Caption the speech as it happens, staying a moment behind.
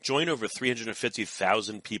Join over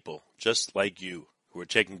 350,000 people just like you who are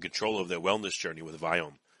taking control of their wellness journey with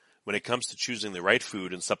Viome. When it comes to choosing the right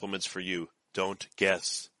food and supplements for you, don't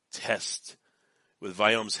guess. Test. With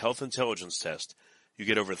Viome's Health Intelligence Test, you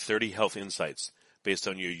get over 30 health insights based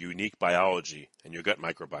on your unique biology and your gut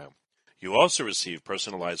microbiome. You also receive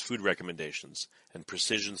personalized food recommendations and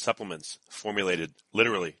precision supplements formulated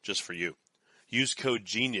literally just for you. Use code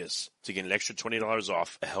GENIUS to get an extra $20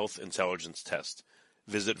 off a health intelligence test.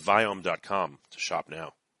 Visit Viome.com to shop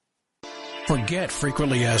now. Forget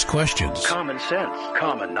frequently asked questions. Common sense,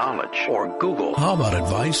 common knowledge, or Google. How about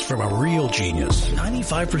advice from a real genius?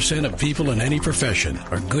 95% of people in any profession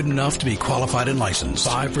are good enough to be qualified and licensed.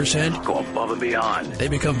 5% go above and beyond. They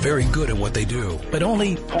become very good at what they do, but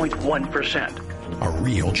only 0.1% are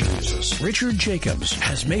real geniuses. Richard Jacobs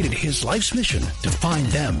has made it his life's mission to find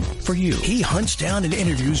them for you. He hunts down and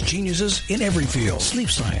interviews geniuses in every field: sleep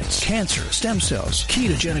science, cancer, stem cells,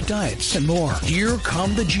 ketogenic diets, and more. Here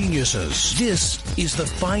come the geniuses. This is the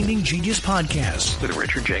Finding Genius Podcast with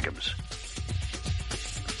Richard Jacobs.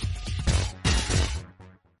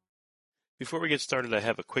 Before we get started, I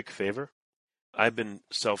have a quick favor. I've been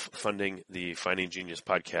self-funding the Finding Genius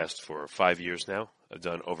Podcast for 5 years now. I've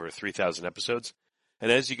done over 3,000 episodes. And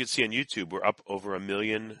as you can see on YouTube, we're up over 1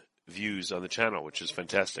 million views on the channel, which is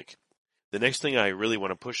fantastic. The next thing I really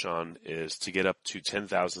want to push on is to get up to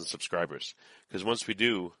 10,000 subscribers. Because once we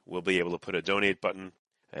do, we'll be able to put a donate button,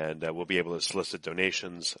 and we'll be able to solicit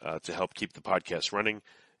donations to help keep the podcast running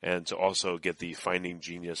and to also get the Finding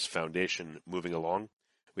Genius Foundation moving along.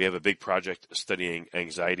 We have a big project studying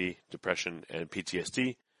anxiety, depression, and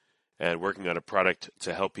PTSD, and working on a product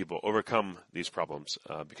to help people overcome these problems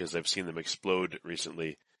because I've seen them explode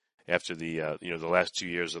recently after the last 2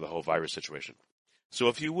 years of the whole virus situation. So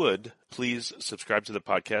if you would, please subscribe to the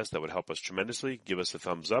podcast. That would help us tremendously. Give us a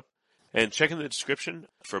thumbs up. And check in the description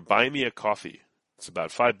for Buy Me a Coffee. It's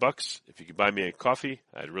about $5. If you could buy me a coffee,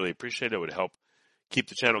 I'd really appreciate it. It would help keep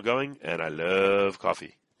the channel going, and I love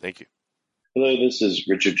coffee. Thank you. Hello, this is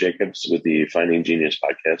Richard Jacobs with the Finding Genius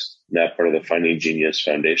Podcast, now part of the Finding Genius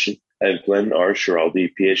Foundation. I have Glenn R.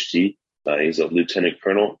 Schiraldi, PhD. He's a lieutenant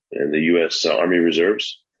colonel in the U.S. Army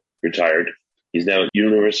Reserves, retired. He's now at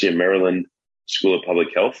University of Maryland School of Public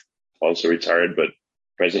Health, also retired, but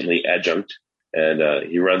presently adjunct. And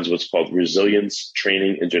he runs what's called Resilience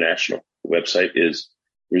Training International. The website is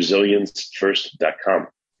resiliencefirst.com.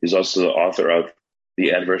 He's also the author of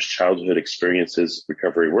the Adverse Childhood Experiences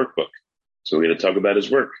Recovery Workbook. So we're going to talk about his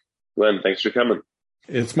work. Glenn, thanks for coming.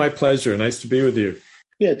 It's my pleasure. Nice to be with you.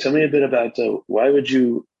 Yeah, tell me a bit about why would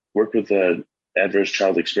you work with adverse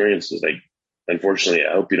child experiences? Like, unfortunately,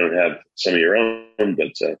 I hope you don't have some of your own,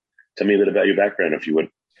 but tell me a bit about your background, if you would.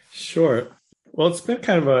 Sure. Well, it's been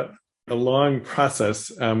kind of a long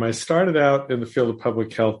process. I started out in the field of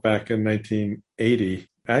public health back in 1980.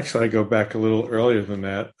 Actually, I go back a little earlier than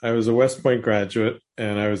that. I was a West Point graduate,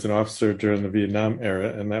 and I was an officer during the Vietnam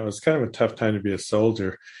era, and that was kind of a tough time to be a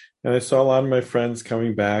soldier. And I saw a lot of my friends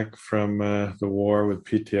coming back from the war with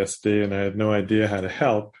PTSD, and I had no idea how to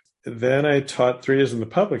help. Then I taught 3 years in the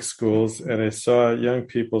public schools, and I saw young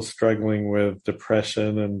people struggling with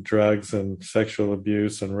depression and drugs and sexual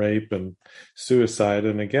abuse and rape and suicide.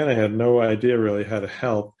 And again, I had no idea really how to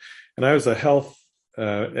help. And I was a health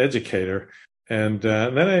educator. And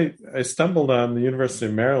then I stumbled on the University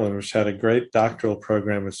of Maryland, which had a great doctoral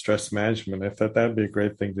program with stress management. I thought that would be a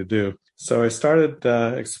great thing to do. So I started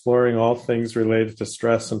exploring all things related to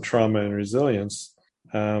stress and trauma and resilience,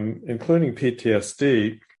 including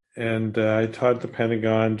PTSD. And I taught at the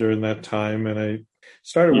Pentagon during that time. And I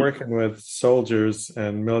started working with soldiers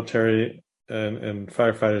and military and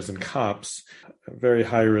firefighters and cops, very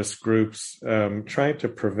high-risk groups, trying to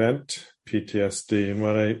prevent PTSD. And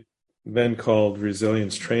what I then called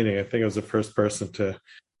resilience training. I think I was the first person to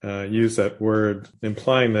use that word,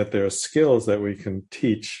 implying that there are skills that we can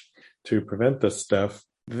teach to prevent this stuff.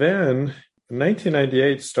 Then in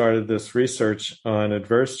 1998 started this research on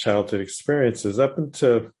adverse childhood experiences. Up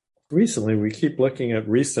until recently, we keep looking at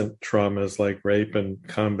recent traumas like rape and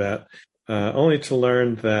combat, only to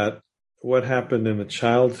learn that what happened in the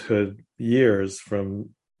childhood years from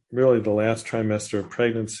really the last trimester of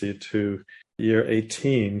pregnancy to year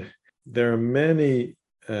 18, there are many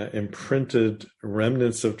imprinted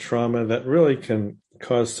remnants of trauma that really can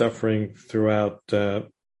cause suffering throughout the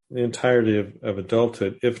entirety of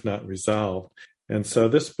adulthood, if not resolved. And so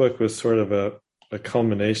this book was sort of a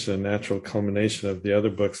culmination, a natural culmination of the other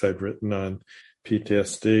books I'd written on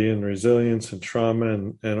PTSD and resilience and trauma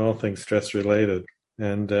and all things stress-related.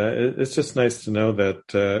 And it's just nice to know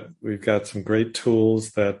that we've got some great tools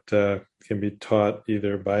that can be taught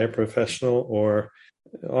either by a professional or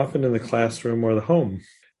often in the classroom or the home.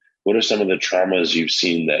 What are some of the traumas you've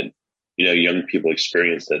seen that, young people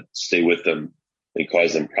experience that stay with them and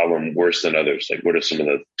cause them problem worse than others? Like, what are some of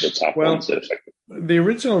the top ones that affect them? The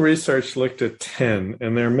original research looked at 10,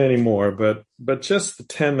 and there are many more, but just the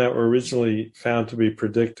 10 that were originally found to be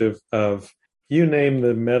predictive of, you name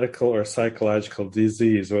the medical or psychological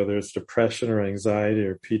disease, whether it's depression or anxiety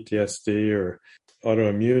or PTSD or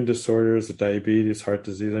autoimmune disorders, diabetes, heart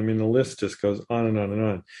disease. I mean, the list just goes on and on and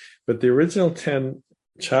on. But the original 10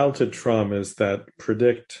 childhood traumas that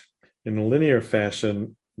predict in a linear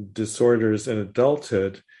fashion disorders in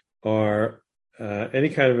adulthood are any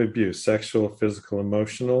kind of abuse, sexual, physical,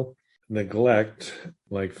 emotional, neglect,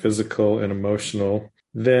 like physical and emotional,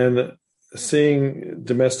 then seeing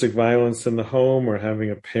domestic violence in the home or having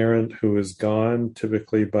a parent who is gone,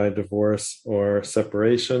 typically by divorce or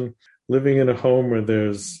separation, living in a home where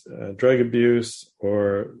there's drug abuse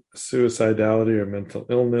or suicidality or mental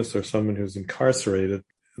illness or someone who's incarcerated.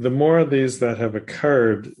 The more of these that have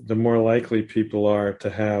occurred, the more likely people are to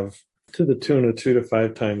have, to the tune of 2 to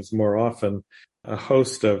 5 times more often, a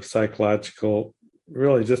host of psychological,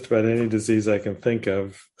 really just about any disease I can think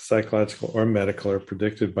of, psychological or medical, are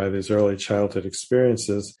predicted by these early childhood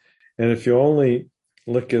experiences. And if you only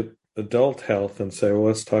look at adult health and say, well,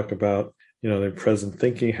 let's talk about, their present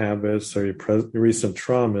thinking habits or your recent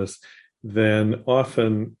traumas, then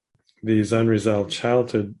often these unresolved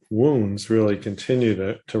childhood wounds really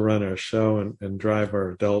continue to run our show and drive our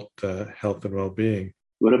adult health and well-being.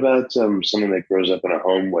 What about someone that grows up in a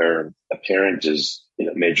home where a parent is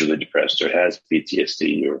majorly depressed or has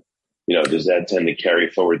PTSD, or does that tend to carry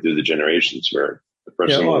forward through the generations where the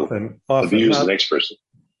person will abuse the next person?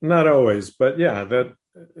 Not always, but that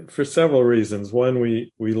for several reasons. One,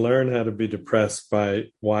 we learn how to be depressed by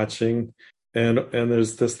watching. And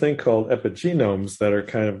there's this thing called epigenomes that are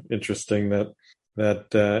kind of interesting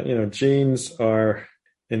that genes are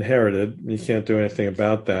inherited. You can't do anything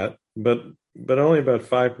about that. But only about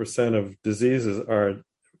 5% of diseases are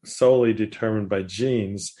solely determined by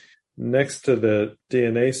genes. Next to the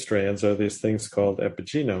DNA strands are these things called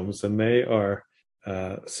epigenomes, and they are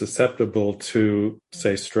susceptible to,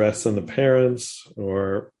 say, stress on the parents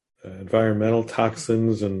or environmental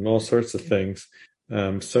toxins and all sorts of things.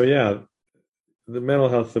 The mental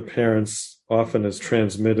health of the parents often is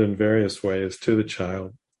transmitted in various ways to the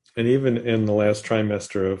child. And even in the last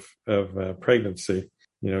trimester of pregnancy,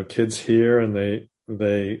 kids hear and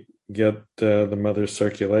they get the mother's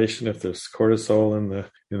circulation. If there's cortisol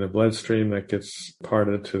in the bloodstream, that gets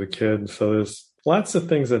imparted to the kid. So there's lots of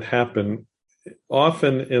things that happen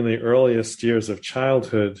often in the earliest years of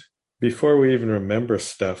childhood before we even remember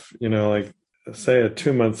stuff, like say a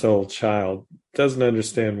 2-month-old child doesn't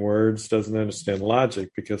understand words, doesn't understand logic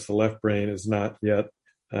because the left brain is not yet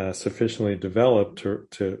sufficiently developed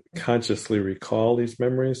to consciously recall these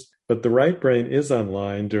memories. But the right brain is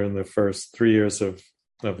online during the first 3 years of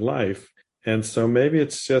life. And so maybe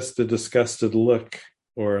it's just a disgusted look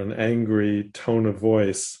or an angry tone of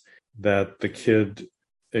voice that the kid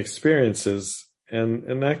experiences.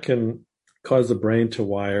 And that can cause the brain to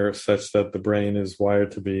wire such that the brain is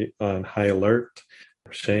wired to be on high alert.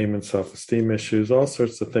 Shame and self-esteem issues, all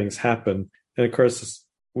sorts of things happen. And of course,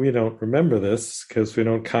 we don't remember this because we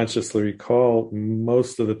don't consciously recall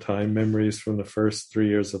most of the time memories from the first 3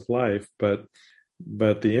 years of life, but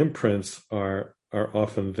the imprints are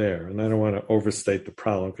often there. And I don't want to overstate the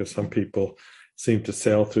problem because some people seem to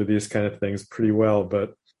sail through these kind of things pretty well,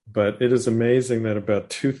 but it is amazing that about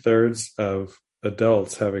 2/3 of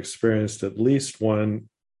adults have experienced at least one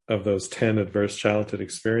of those 10 adverse childhood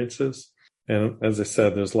experiences. And as I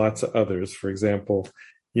said, there's lots of others. For example,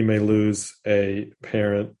 you may lose a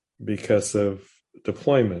parent because of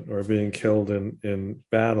deployment or being killed in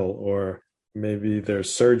battle, or maybe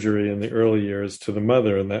there's surgery in the early years to the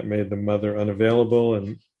mother, and that made the mother unavailable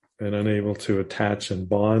and unable to attach and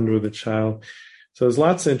bond with the child. So there's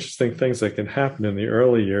lots of interesting things that can happen in the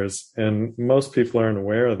early years, and most people aren't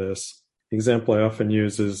aware of this. The example I often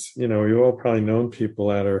use is, you've all probably known people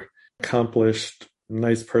that are accomplished,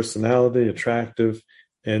 nice personality, attractive,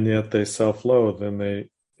 and yet they self-loathe, and they,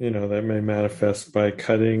 that may manifest by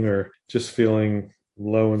cutting or just feeling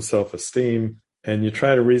low in self-esteem. And you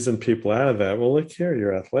try to reason people out of that. Well, look here,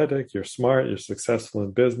 you're athletic, you're smart, you're successful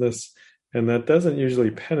in business. And that doesn't usually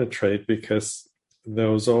penetrate because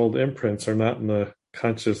those old imprints are not in the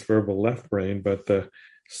conscious verbal left brain, but the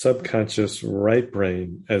subconscious right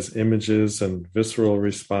brain as images and visceral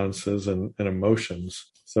responses and emotions.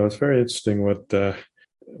 So it's very interesting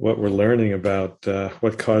what we're learning about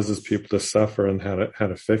what causes people to suffer and how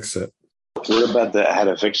to fix it. What about the how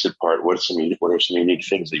to fix it part? What are some unique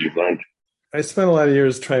things that you've learned? I spent a lot of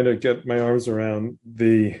years trying to get my arms around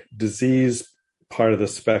the disease part of the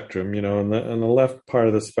spectrum. On the left part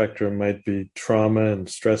of the spectrum might be trauma and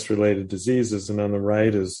stress-related diseases, and on the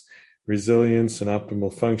right is resilience and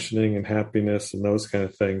optimal functioning and happiness and those kind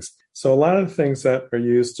of things. So a lot of the things that are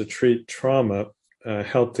used to treat trauma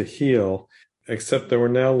help to heal, except that we're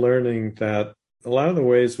now learning that a lot of the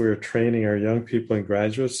ways we're training our young people in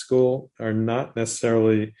graduate school are not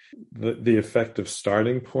necessarily the effective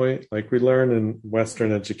starting point. Like we learn in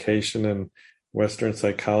Western education and Western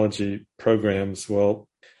psychology programs, well,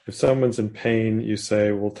 if someone's in pain, you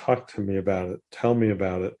say, well, talk to me about it. Tell me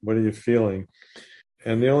about it. What are you feeling?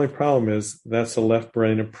 And the only problem is that's a left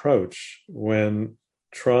brain approach when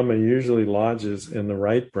trauma usually lodges in the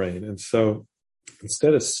right brain. And so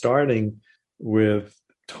instead of starting with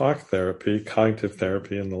talk therapy, cognitive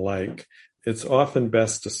therapy, and the like, it's often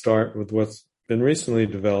best to start with what's been recently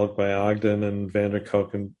developed by Ogden and van der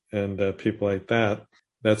Kolk and people like that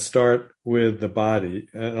start with the body.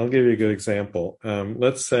 And I'll give you a good example.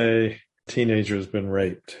 Let's say a teenager has been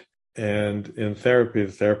raped. And in therapy,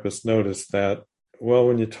 the therapist noticed that, well,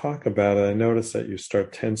 when you talk about it, I notice that you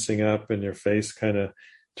start tensing up and your face kind of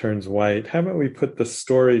turns white. How about we put the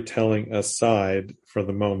storytelling aside for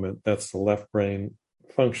the moment? That's the left brain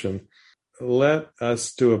function. Let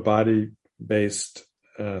us do a body-based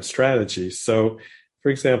strategy. So, for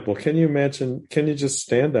example, can you just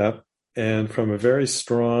stand up and from a very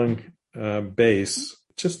strong base,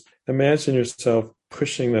 just imagine yourself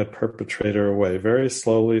pushing that perpetrator away very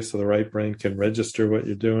slowly so the right brain can register what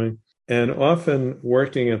you're doing. And often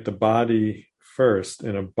working at the body first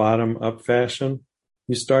in a bottom-up fashion,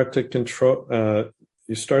 you start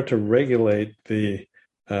to regulate the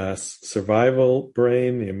survival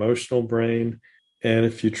brain, the emotional brain. And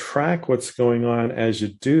if you track what's going on as you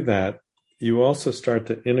do that, you also start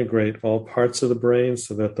to integrate all parts of the brain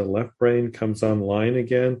so that the left brain comes online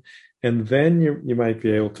again. And then you might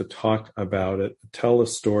be able to talk about it, tell a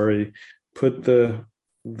story, put the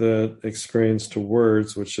experience to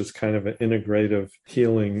words, which is kind of an integrative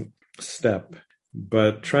healing step.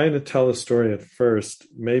 But trying to tell a story at first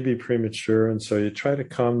may be premature. And so you try to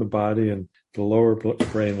calm the body and the lower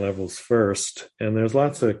brain levels first. And there's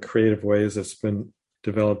lots of creative ways that's been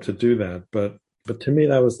developed to do that. But to me,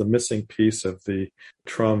 that was the missing piece of the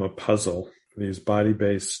trauma puzzle, these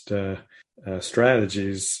body-based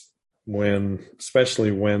strategies,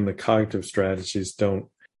 especially when the cognitive strategies don't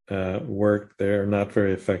work, they're not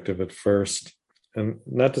very effective at first. And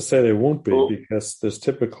not to say they won't be, because there's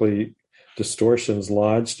typically distortions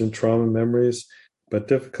lodged in trauma memories, but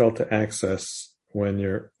difficult to access when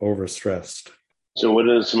you're overstressed. So what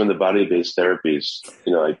are some of the body-based therapies?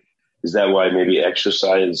 Is that why maybe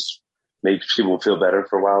exercise makes people feel better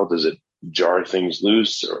for a while? Does it jar things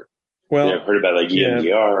loose? Or I've heard about like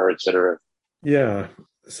EMDR, et cetera. Yeah.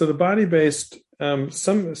 So the body-based,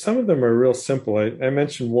 some of them are real simple. I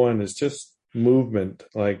mentioned one is just movement.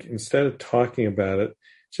 Like instead of talking about it,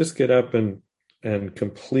 just get up and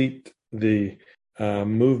complete the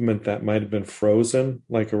movement that might have been frozen.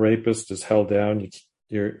 Like a rapist is held down.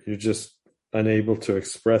 You're just unable to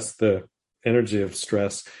express the energy of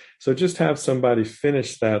stress. So just have somebody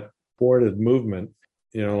finish that thwarted movement,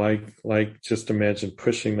 like just imagine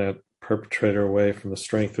pushing that perpetrator away from the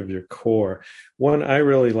strength of your core. One I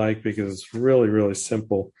really like because it's really, really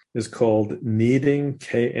simple is called kneading,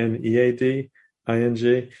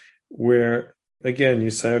 Kneading, where again, you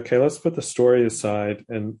say, okay, let's put the story aside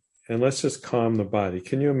and let's just calm the body.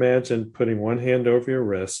 Can you imagine putting one hand over your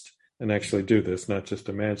wrist and actually do this, not just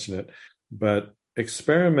imagine it, but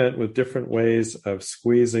experiment with different ways of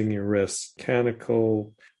squeezing your wrist,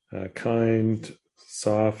 mechanical, kind,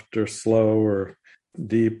 soft or slow or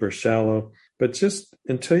deep or shallow. But just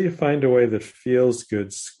until you find a way that feels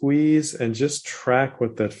good, squeeze and just track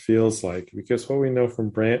what that feels like. Because what we know from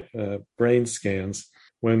brain scans,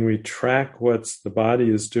 when we track what the body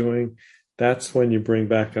is doing, that's when you bring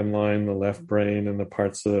back online the left brain and the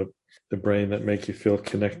parts of the brain that make you feel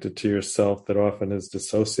connected to yourself that often is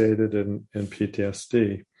dissociated in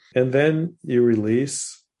PTSD. And then you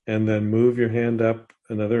release and then move your hand up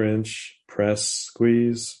another inch, press,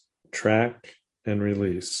 squeeze, track, and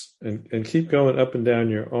release. And keep going up and down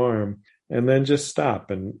your arm. And then just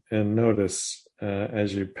stop and notice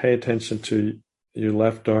as you pay attention to your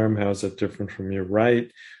left arm, how is it different from your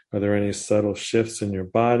right? Are there any subtle shifts in your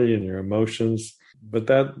body and your emotions? But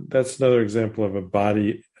that's another example of a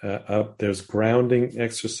body up. There's grounding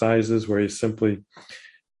exercises where you simply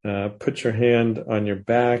put your hand on your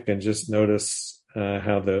back and just notice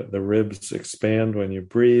how the ribs expand when you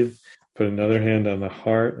breathe. Put another hand on the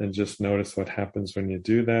heart and just notice what happens when you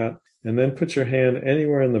do that. and then put your hand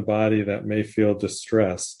anywhere in the body that may feel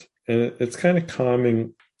distressed. And it's kind of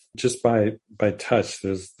calming just by touch.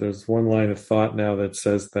 There's one line of thought now that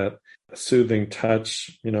says that a soothing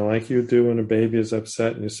touch, like you do when a baby is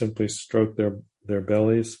upset and you simply stroke their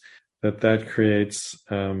bellies, that creates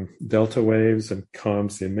delta waves and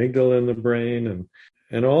calms the amygdala in the brain.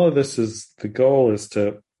 And all of this the goal is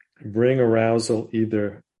to bring arousal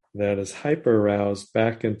either that is hyper aroused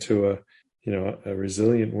back into a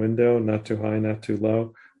resilient window, not too high, not too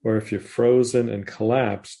low, or if you're frozen and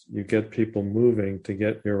collapsed, you get people moving to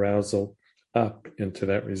get your arousal up into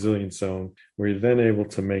that resilient zone, where you're then able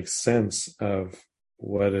to make sense of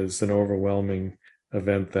what is an overwhelming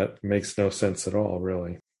event that makes no sense at all,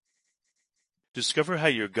 really. Discover how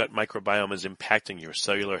your gut microbiome is impacting your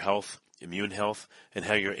cellular health, immune health, and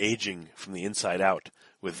how you're aging from the inside out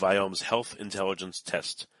with Viome's Health Intelligence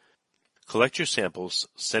Test. Collect your samples,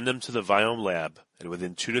 send them to the Viome lab, and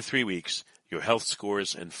within 2 to 3 weeks, your health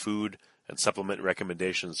scores and food and supplement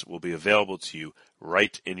recommendations will be available to you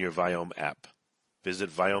right in your Viome app. Visit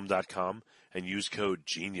Viome.com and use code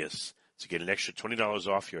GENIUS to get an extra $20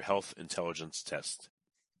 off your Health Intelligence Test.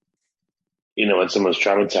 When someone's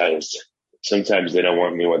traumatized, sometimes they don't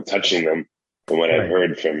want anyone touching them, from what I've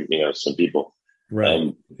heard from, some people.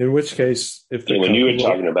 Right. In which case, when you were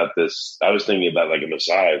talking about this, I was thinking about like a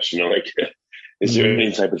massage, is there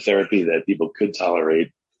any type of therapy that people could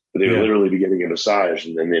tolerate? But they would literally be getting a massage,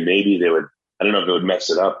 and then they would, I don't know if it would mess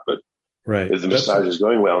it up, but if the massage is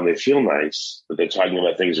going well and they feel nice, but they're talking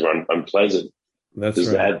about things that are unpleasant,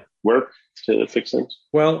 does that work to fix things?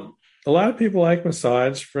 Well, a lot of people like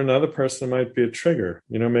massage. For another person, it might be a trigger.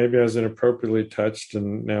 Maybe I was inappropriately touched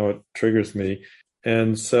and now it triggers me.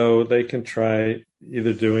 And so they can try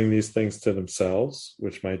either doing these things to themselves,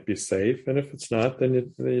 which might be safe. And if it's not,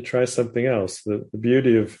 then you try something else. The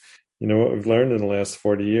beauty of, what we've learned in the last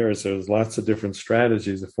 40 years, there's lots of different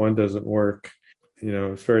strategies. If one doesn't work,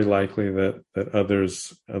 it's very likely that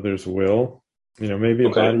others will. Maybe a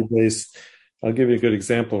body-based, I'll give you a good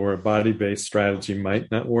example where a body-based strategy might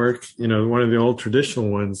not work. One of the old traditional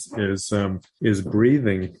ones is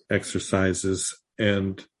breathing exercises.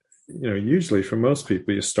 And, usually for most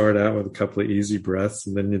people, you start out with a couple of easy breaths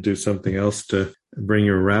and then you do something else to bring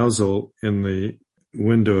your arousal in the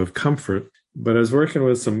window of comfort. But I was working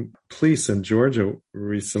with some police in Georgia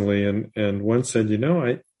recently, and one said,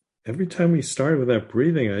 every time we started with that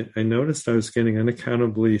breathing, I noticed I was getting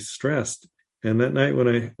unaccountably stressed. And that night when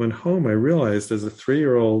I went home, I realized as a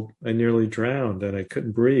 3-year-old, I nearly drowned and I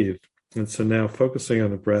couldn't breathe. And so now focusing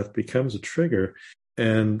on the breath becomes a trigger.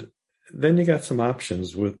 And then you got some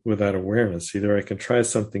options with that awareness. Either I can try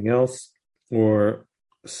something else or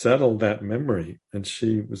settle that memory. And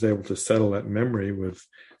she was able to settle that memory with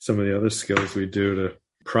some of the other skills we do to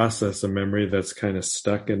process a memory that's kind of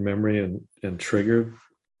stuck in memory and triggered.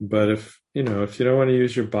 But if you don't want to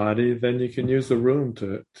use your body, then you can use the room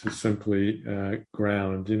to simply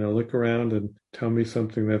ground. Look around and tell me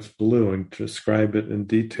something that's blue and describe it in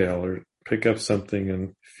detail, or pick up something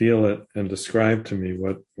and feel it and describe to me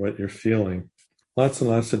what you're feeling. Lots and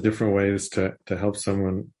lots of different ways to help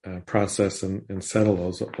someone process and settle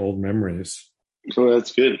those old memories. Well,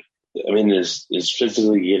 that's good. I mean, is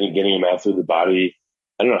physically getting them out through the body,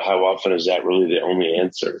 I don't know how often is that really the only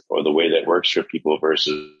answer or the way that works for people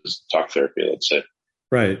versus talk therapy, let's say.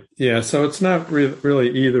 Right. Yeah. So it's not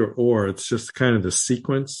really either or. It's just kind of the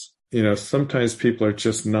sequence. Sometimes people are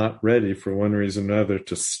just not ready for one reason or another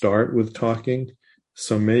to start with talking.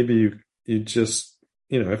 So maybe you just,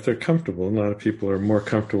 if they're comfortable, a lot of people are more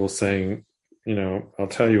comfortable saying, I'll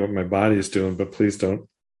tell you what my body is doing, but please don't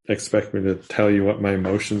expect me to tell you what my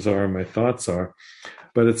emotions are and my thoughts are.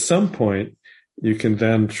 But at some point, you can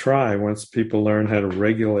then try, once people learn how to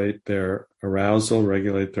regulate their arousal,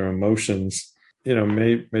 regulate their emotions,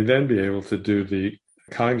 may then be able to do the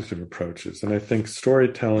cognitive approaches. And I think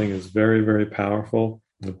storytelling is very, very powerful.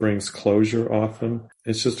 It brings closure often.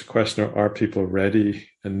 It's just a question of, are people ready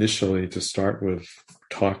initially to start with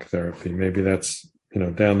talk therapy? Maybe that's,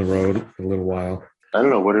 down the road a little while. I don't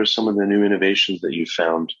know. What are some of the new innovations that you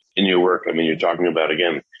found in your work? I mean, you're talking about,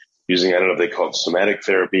 again, using, I don't know if they call it somatic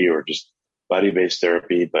therapy or just body-based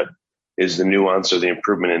therapy, but is the nuance or the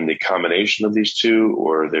improvement in the combination of these two,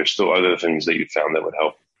 or there's still other things that you found that would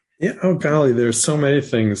help? Yeah. Oh, golly, there's so many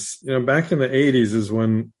things. Back in the 80s is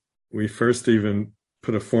when we first even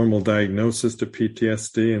put a formal diagnosis to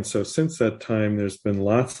PTSD. And so since that time, there's been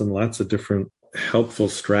lots and lots of different helpful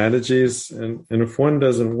strategies. And if one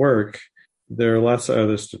doesn't work, there are lots of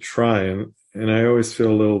others to try. And I always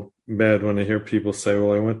feel a little bad when I hear people say,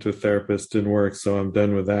 well, I went to a therapist, didn't work, so I'm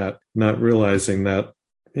done with that, not realizing that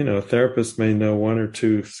a therapist may know one or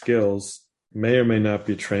two skills, may or may not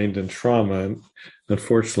be trained in trauma. And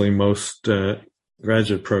unfortunately, most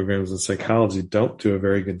graduate programs in psychology don't do a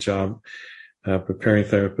very good job preparing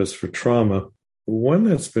therapists for trauma. One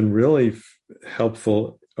that's been really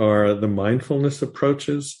helpful are the mindfulness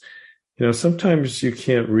approaches. Sometimes you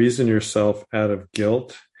can't reason yourself out of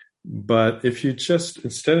guilt, but if you just,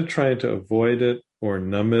 instead of trying to avoid it or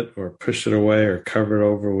numb it or push it away or cover it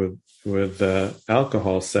over with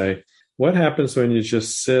alcohol, say, what happens when you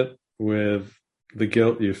just sit with the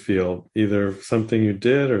guilt you feel, either something you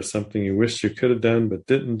did or something you wish you could have done but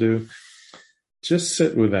didn't do? Just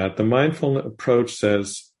sit with that. The mindful approach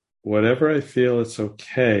says, whatever I feel, it's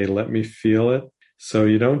okay. Let me feel it. So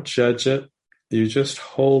you don't judge it. You just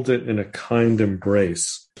hold it in a kind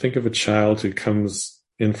embrace. Think of a child who comes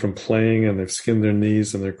in from playing and they've skinned their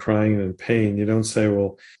knees and they're crying in pain. You don't say,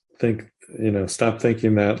 well, stop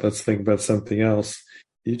thinking that. Let's think about something else.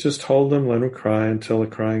 You just hold them, let them cry until the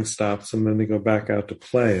crying stops, and then they go back out to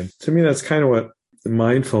play. And to me, that's kind of what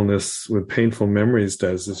mindfulness with painful memories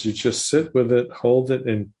does, is you just sit with it, hold it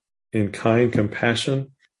in kind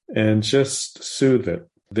compassion, and just soothe it.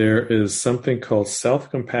 There is something called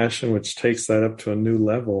self-compassion, which takes that up to a new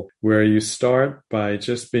level, where you start by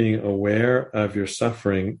just being aware of your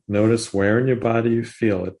suffering. Notice where in your body you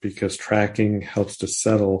feel it, because tracking helps to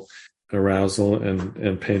settle arousal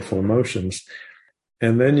and painful emotions.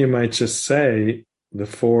 And then you might just say the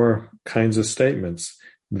 4 kinds of statements.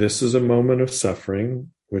 This is a moment of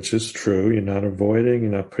suffering, which is true. You're not avoiding,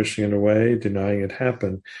 you're not pushing it away, denying it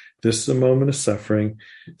happened. This is a moment of suffering.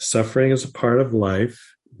 Suffering is a part of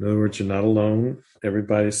life. In other words, you're not alone.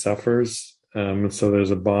 Everybody suffers. And so there's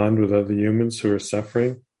a bond with other humans who are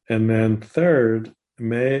suffering. And then third,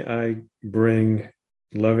 may I bring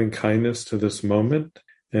loving kindness to this moment.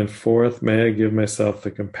 And fourth, may I give myself the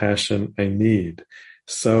compassion I need.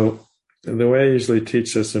 So the way I usually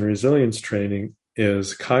teach this in resilience training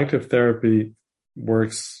is cognitive therapy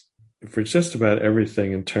works for just about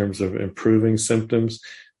everything in terms of improving symptoms,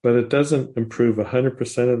 but it doesn't improve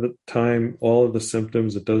 100% of the time, all of the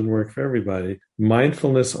symptoms. It doesn't work for everybody.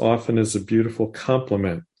 Mindfulness often is a beautiful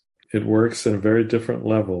complement. It works at a very different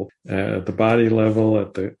level, at the body level,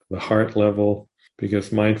 at the heart level,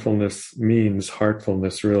 because mindfulness means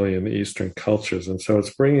heartfulness really in the Eastern cultures. And so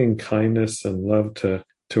it's bringing kindness and love to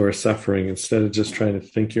our suffering instead of just trying to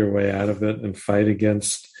think your way out of it and fight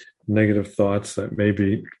against negative thoughts that may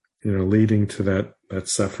be, leading to that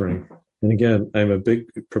suffering. And again, I'm a big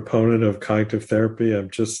proponent of cognitive therapy.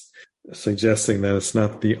 I'm just suggesting that it's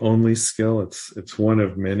not the only skill. It's one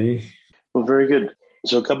of many. Well, very good.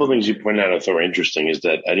 So a couple of things you pointed out I thought were interesting is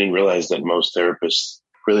that I didn't realize that most therapists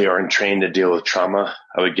really aren't trained to deal with trauma.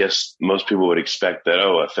 I would guess most people would expect that,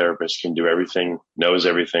 a therapist can do everything, knows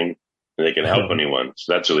everything, and they can help anyone.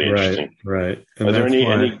 So that's really interesting. Right. And are there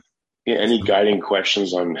any guiding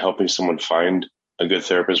questions on helping someone find a good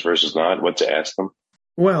therapist versus not? What to ask them?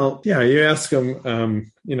 Well, yeah, you ask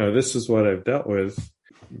them, this is what I've dealt with,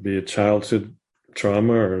 be it childhood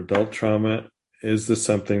trauma or adult trauma. Is this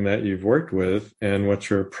something that you've worked with, and what's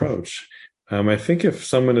your approach? I think if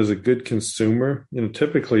someone is a good consumer,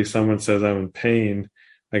 typically someone says, I'm in pain,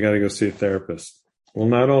 I got to go see a therapist. Well,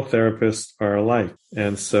 not all therapists are alike.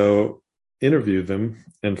 And so interview them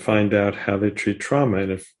and find out how they treat trauma.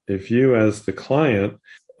 And if you as the client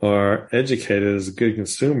are educated as a good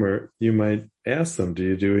consumer, you might ask them, do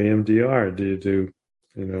you do EMDR? Do you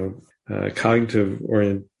do, cognitive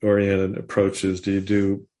oriented approaches? Do you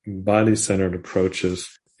do body-centered approaches?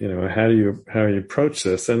 How do you approach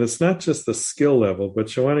this? And it's not just the skill level,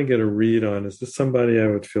 but you want to get a read on, is this somebody I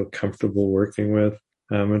would feel comfortable working with?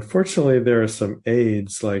 Unfortunately, there are some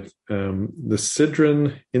aids like the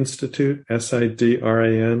Sidran Institute,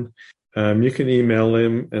 SIDRAN. You can email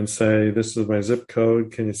him and say, this is my zip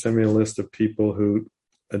code. Can you send me a list of people who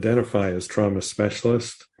identify as trauma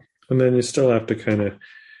specialists? And then you still have to kind of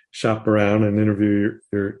shop around and interview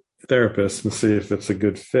your therapist and see if it's a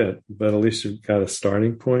good fit. But at least you've got a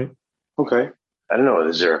starting point. Okay. I don't know.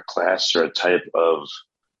 Is there a class or a type of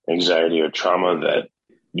anxiety or trauma that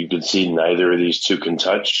you could see neither of these two can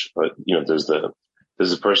touch? But, does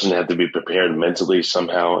the person have to be prepared mentally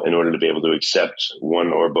somehow in order to be able to accept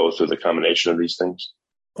one or both or the combination of these things?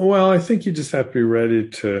 Well, I think you just have to be ready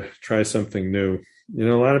to try something new. A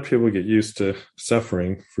lot of people get used to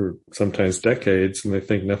suffering for sometimes decades and they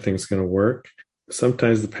think nothing's going to work.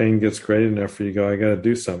 Sometimes the pain gets great enough for you to go, I got to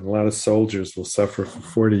do something. A lot of soldiers will suffer for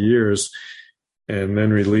 40 years and then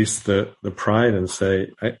release the pride and say,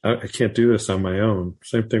 I can't do this on my own.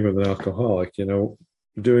 Same thing with an alcoholic.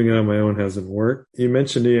 doing it on my own hasn't worked. You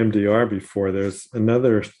mentioned EMDR before. There's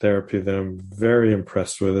another therapy that I'm very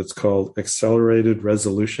impressed with. It's called Accelerated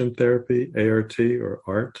Resolution Therapy, ART or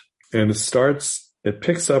ART. And it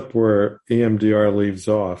picks up where EMDR leaves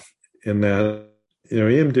off in that,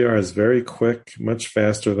 EMDR is very quick, much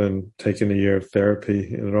faster than taking a year of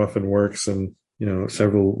therapy. And it often works in,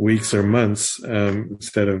 several weeks or months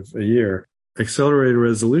instead of a year. Accelerated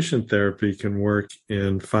resolution therapy can work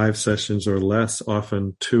in 5 sessions or less,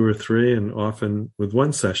 often 2 or 3, and often with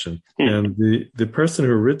 1 session. And the person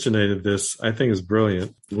who originated this, I think, is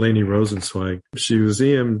brilliant, Leni Rosenzweig. She was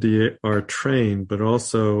EMDR trained, but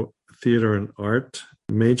also theater and art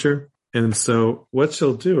major. And so what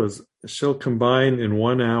she'll do is she'll combine in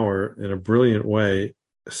 1 hour in a brilliant way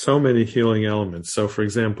so many healing elements. So, for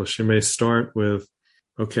example, she may start with,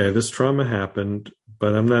 okay, this trauma happened,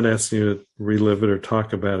 but I'm not asking you to relive it or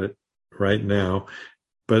talk about it right now.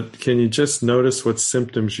 But can you just notice what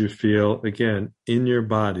symptoms you feel, again, in your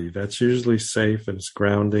body? That's usually safe and it's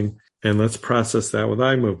grounding. And let's process that with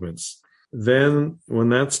eye movements. Then when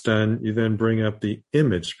that's done, you then bring up the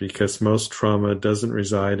image, because most trauma doesn't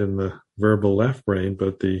reside in the verbal left brain,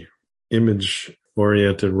 but the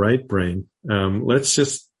image-oriented right brain. Let's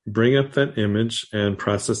just bring up that image and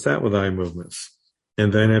process that with eye movements.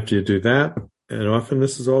 And then after you do that, and often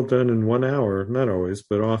this is all done in 1 hour, not always,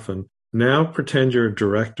 but often, now pretend you're a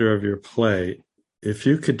director of your play. If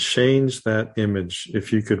you could change that image,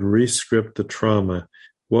 if you could re-script the trauma,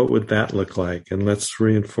 what would that look like? And let's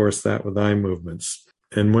reinforce that with eye movements.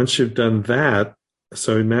 And once you've done that,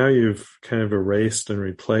 so now you've kind of erased and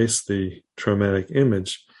replaced the traumatic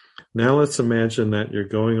image. Now let's imagine that you're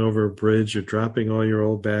going over a bridge, you're dropping all your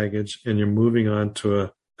old baggage, and you're moving on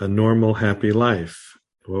to a normal, happy life.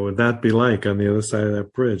 What would that be like on the other side of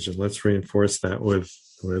that bridge? And let's reinforce that with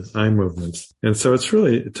eye movements. And so it's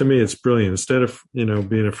really, to me, it's brilliant. Instead of,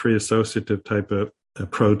 being a free associative type of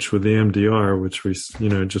approach with the EMDR, which we,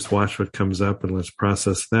 just watch what comes up and let's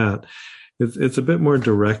process that. It's a bit more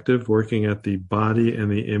directive, working at the body and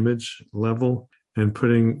the image level and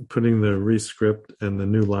putting the rescript and the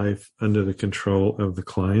new life under the control of the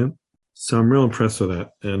client. So I'm real impressed with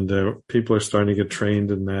that. And people are starting to get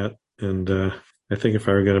trained in that. And I think if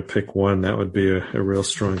I were going to pick one, that would be a real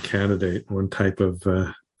strong candidate, one type of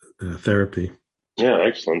therapy. Yeah,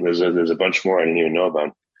 excellent. There's a bunch more I didn't even know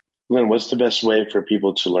about. Glenn, what's the best way for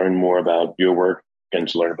people to learn more about your work and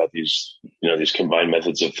to learn about these combined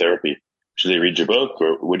methods of therapy? Should they read your book,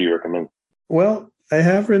 or what do you recommend? Well, I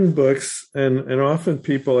have written books, and often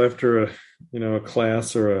people after a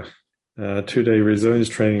class or a 2-day resilience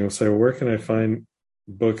training will say, well, where can I find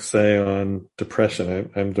books, say, on depression?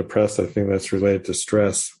 I'm depressed. I think that's related to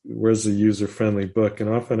stress. Where's a user-friendly book? And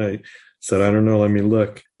often I said, I don't know, let me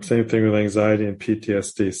look. Same thing with anxiety and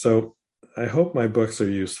PTSD. So I hope my books are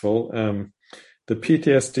useful. The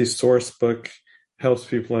PTSD source book helps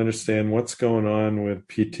people understand what's going on with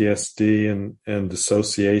PTSD and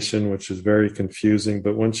dissociation, which is very confusing.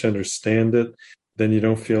 But once you understand it, then you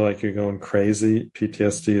don't feel like you're going crazy.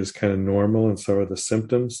 PTSD is kind of normal, and so are the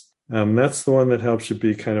symptoms. That's the one that helps you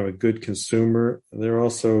be kind of a good consumer. There are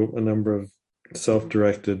also a number of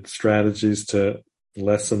self-directed strategies to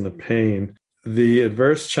lessen the pain. The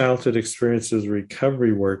Adverse Childhood Experiences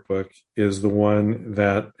Recovery Workbook is the one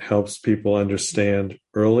that helps people understand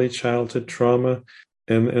early childhood trauma.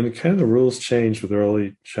 And kind of the rules change with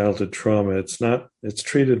early childhood trauma. It's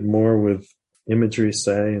treated more with imagery,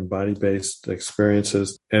 say, and body-based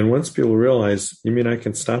experiences. And once people realize, you mean I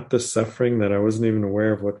can stop this suffering that I wasn't even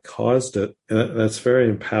aware of what caused it, that's very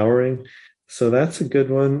empowering. So that's a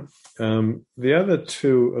good one. The other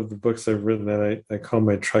 2 of the books I've written that I call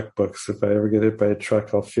my truck books. If I ever get hit by a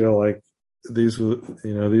truck, I'll feel like these are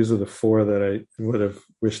the 4 that I would have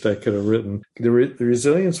wished I could have written. The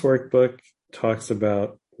Resilience Workbook talks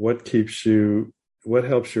about what helps you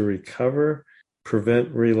recover,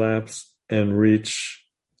 prevent relapse, and reach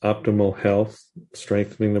optimal health,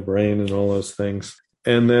 strengthening the brain and all those things.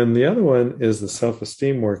 And then the other one is the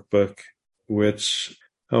Self-Esteem Workbook, which,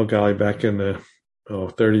 back in the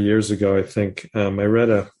 30 years ago, I think, I read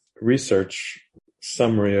a research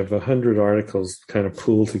summary of 100 articles kind of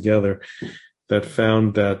pooled together that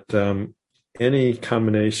found that any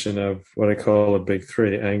combination of what I call a big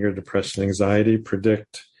 3, anger, depression, anxiety,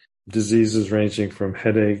 predict diseases ranging from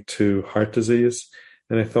headache to heart disease.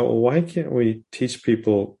 And I thought, well, why can't we teach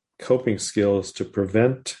people coping skills to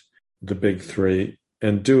prevent the big 3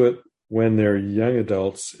 and do it when they're young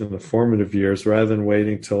adults in the formative years, rather than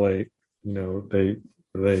waiting till they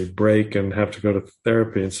break and have to go to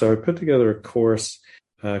therapy? And so I put together a course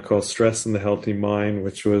called Stress and the Healthy Mind,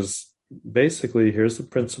 which was basically, here's the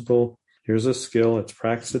principle, here's a skill, let's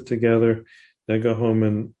practice it together, then go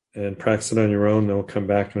home and practice it on your own. Then we'll come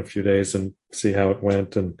back in a few days and see how it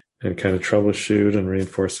went and kind of troubleshoot and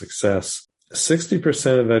reinforce success.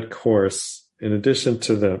 60% of that course, in addition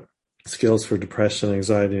to the skills for depression,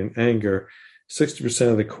 anxiety, and anger, 60%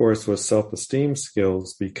 of the course was self-esteem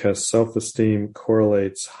skills, because self-esteem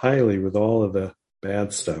correlates highly with all of the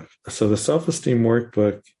bad stuff. So the self-esteem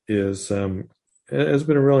workbook has been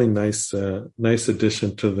a really nice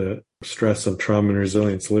addition to the stress and trauma and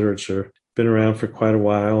resilience literature. Been around for quite a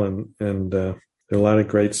while, and there are a lot of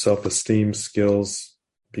great self-esteem skills,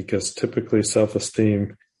 because typically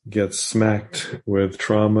self-esteem gets smacked with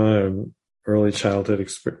trauma and early childhood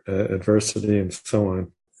adversity and so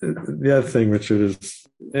on. The other thing, Richard, is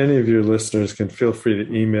any of your listeners can feel free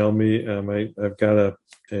to email me. I've got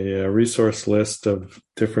a resource list of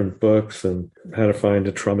different books and how to find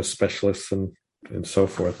a trauma specialist and so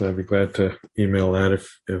forth. And I'd be glad to email that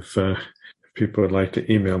if people would like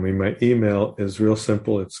to email me. My email is real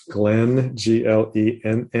simple. It's Glenn,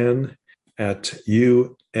 Glenn, at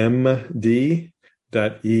umd.edu.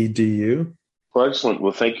 Well, excellent.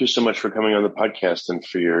 Well, thank you so much for coming on the podcast and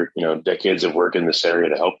for your, decades of work in this area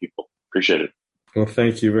to help people. Appreciate it. Well,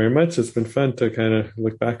 thank you very much. It's been fun to kind of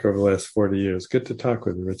look back over the last 40 years. Good to talk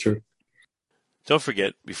with you, Richard. Don't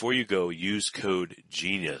forget, before you go, use code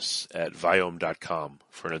GENIUS at Viome.com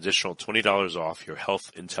for an additional $20 off your health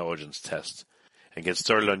intelligence test, and get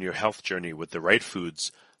started on your health journey with the right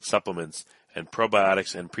foods, supplements, and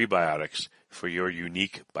probiotics and prebiotics for your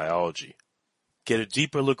unique biology. Get a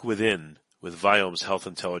deeper look within with Viome's health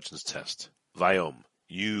intelligence test. Viome,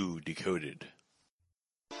 you decoded.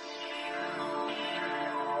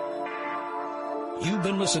 You've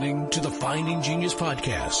been listening to the Finding Genius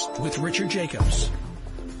podcast with Richard Jacobs.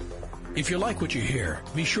 If you like what you hear,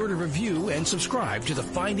 be sure to review and subscribe to the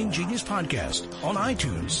Finding Genius podcast on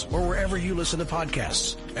iTunes or wherever you listen to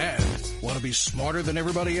podcasts. And want to be smarter than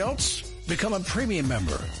everybody else? Become a premium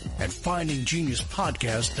member at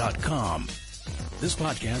FindingGeniusPodcast.com. This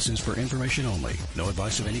podcast is for information only. No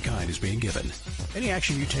advice of any kind is being given. Any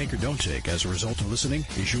action you take or don't take as a result of listening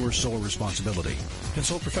is your sole responsibility.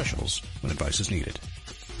 Consult professionals when advice is needed.